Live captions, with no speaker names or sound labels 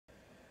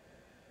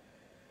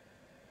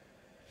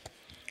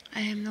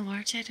The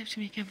Lord said I have to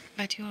make a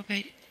video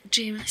about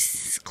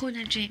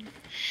Sikouna Drame.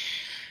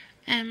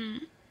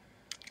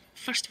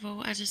 First of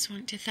all, I just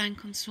want to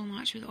thank him so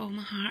much with all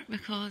my heart,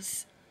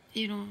 because,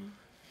 you know,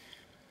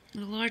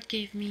 the Lord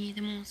gave me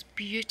the most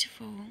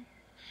beautiful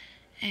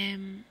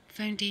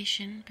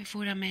foundation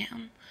before I met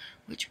him,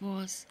 which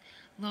was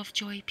love,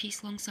 joy,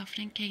 peace,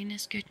 long-suffering,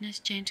 kindness, goodness,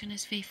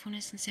 gentleness,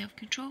 faithfulness and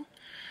self-control.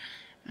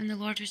 And the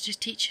Lord was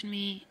just teaching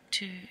me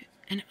to,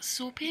 and it was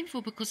so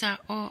painful, because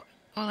all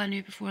I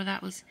knew before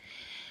that was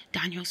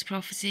Daniel's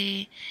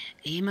prophecy,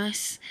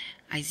 Amos,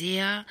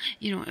 Isaiah.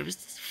 You know, it was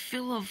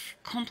full of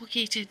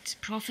complicated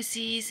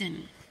prophecies,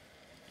 and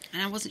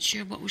I wasn't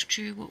sure what was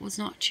true, what was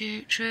not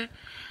true.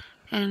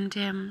 And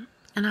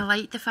I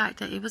liked the fact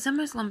that he was a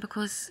Muslim,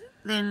 because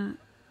then,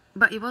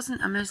 but he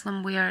wasn't a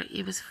Muslim where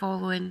he was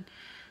following.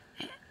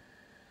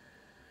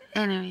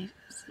 Anyway,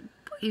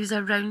 he was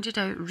a rounded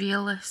out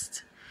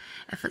realist.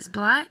 If it's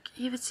black,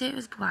 he would say it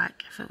was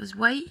black. If it was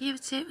white, he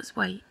would say it was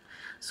white.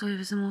 So he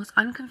was the most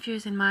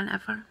unconfusing man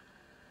ever.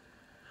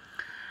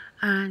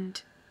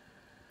 And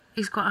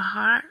he's got a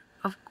heart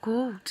of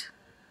gold.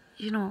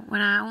 You know,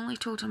 when I only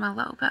told him a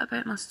little bit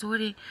about my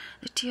story,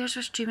 the tears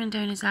were streaming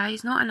down his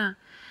eyes, not in a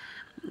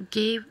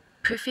gay,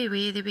 poofy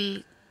way, the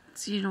way,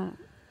 you know,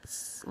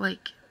 it's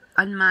like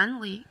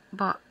unmanly,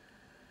 but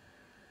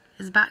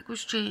his back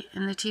was straight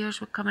and the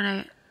tears were coming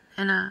out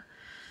in a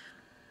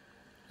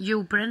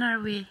Yul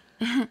Brynner way,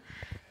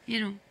 you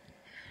know.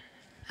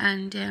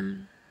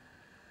 And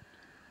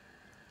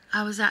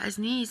I was at his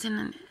knees,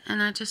 and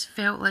I just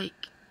felt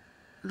like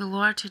the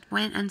Lord had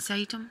went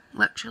inside him,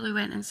 literally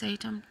went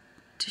inside him,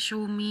 to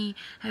show me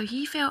how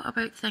he felt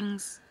about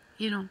things,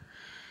 you know.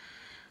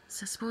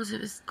 So I suppose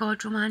it was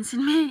God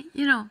romancing me,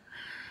 you know.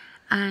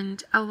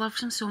 And I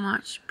loved him so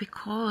much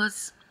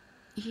because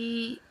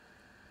he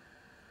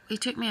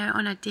took me out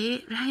on a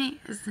date, right?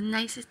 It was the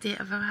nicest date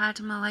I've ever had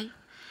in my life.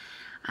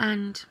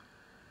 And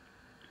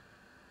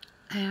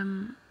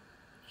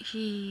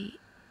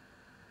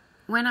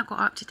when I got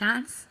up to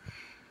dance,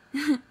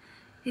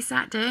 he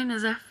sat down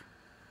as if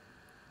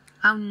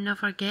I'll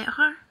never get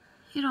her,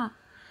 you know.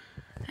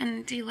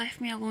 And he left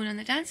me alone on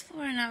the dance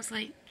floor, and I was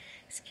like,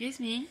 excuse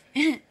me,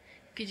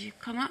 could you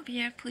come up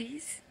here,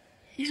 please?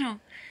 You know.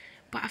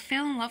 But I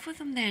fell in love with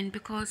him then,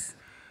 because,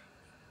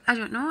 I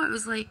don't know, it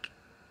was like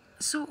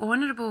so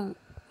honourable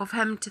of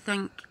him to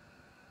think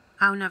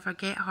I'll never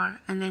get her,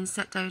 and then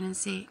sit down and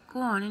say,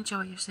 go on,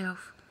 enjoy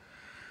yourself.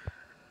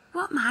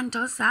 What man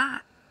does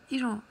that?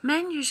 You know,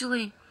 men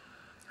usually,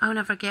 I'll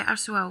never get her,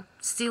 so I'll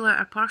steal out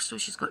her purse so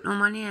she's got no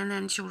money, and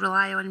then she'll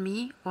rely on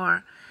me,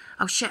 or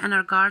I'll shit in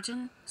her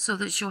garden so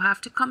that she'll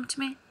have to come to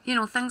me. You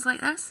know, things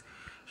like this.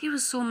 He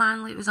was so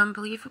manly, it was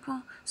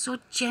unbelievable. So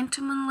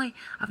gentlemanly.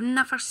 I've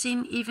never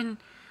seen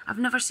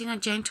a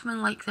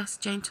gentleman like this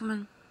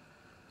gentleman.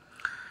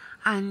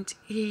 And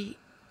he,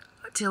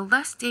 till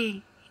this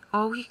day,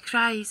 all he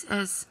cries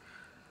is,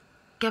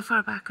 give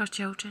her back her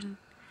children.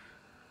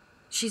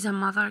 She's a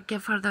mother.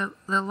 Give her the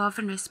love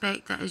and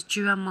respect that is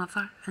due a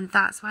mother. And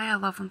that's why I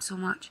love him so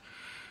much,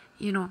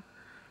 you know.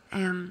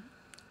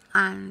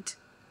 And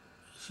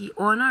he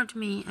honoured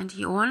me, and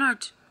he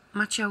honoured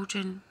my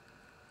children.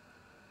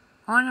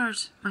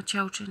 Honours my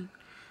children.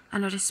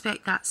 And I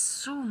respect that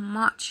so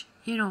much,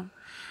 you know.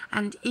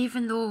 And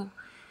even though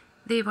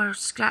they were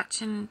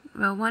scratching,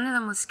 well, one of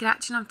them was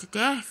scratching him to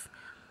death,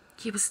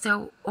 he was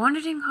still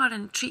honouring her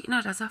and treating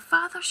her as a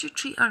father should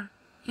treat her,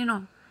 you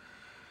know.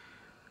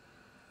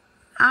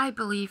 I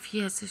believe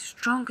he is the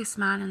strongest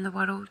man in the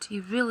world. He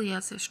really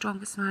is the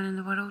strongest man in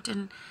the world.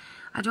 And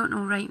I don't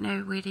know right now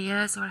where he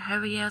is or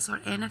how he is or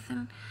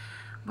anything,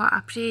 but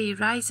I pray he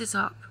rises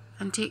up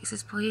and takes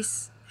his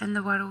place in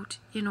the world,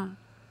 you know.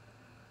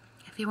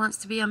 If he wants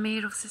to be a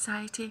mayor of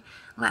society,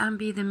 let him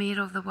be the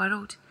mayor of the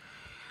world.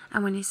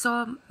 And when he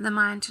saw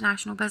my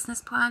international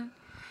business plan,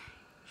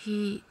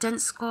 he didn't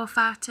scoff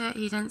at it.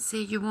 He didn't say,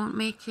 you won't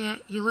make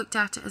it. He looked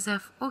at it as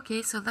if,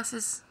 okay, so this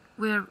is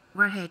where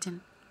we're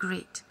heading.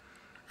 Great.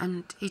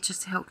 And he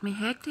just helped me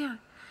head there.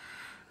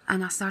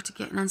 And I started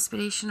getting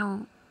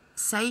inspirational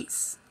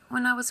sights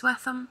when I was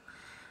with him.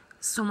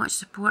 So much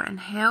support and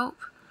help.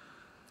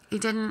 He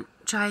didn't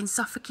try and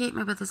suffocate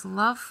me with his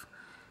love.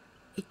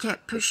 He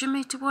kept pushing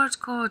me towards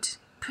God.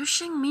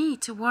 Pushing me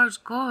towards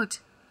God,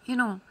 you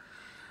know.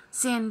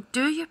 Saying,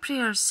 do your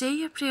prayers, say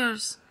your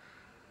prayers.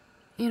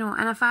 You know,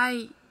 and if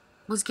I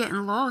was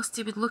getting lost,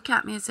 he would look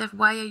at me as if,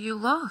 why are you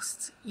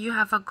lost? You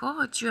have a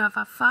God, you have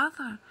a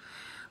Father.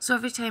 So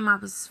every time I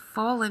was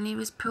falling, he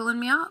was pulling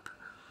me up.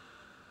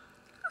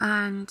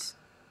 And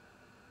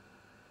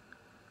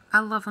I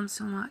love him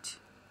so much.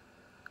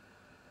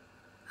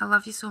 I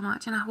love you so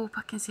much, and I hope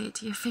I can say it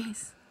to your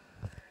face.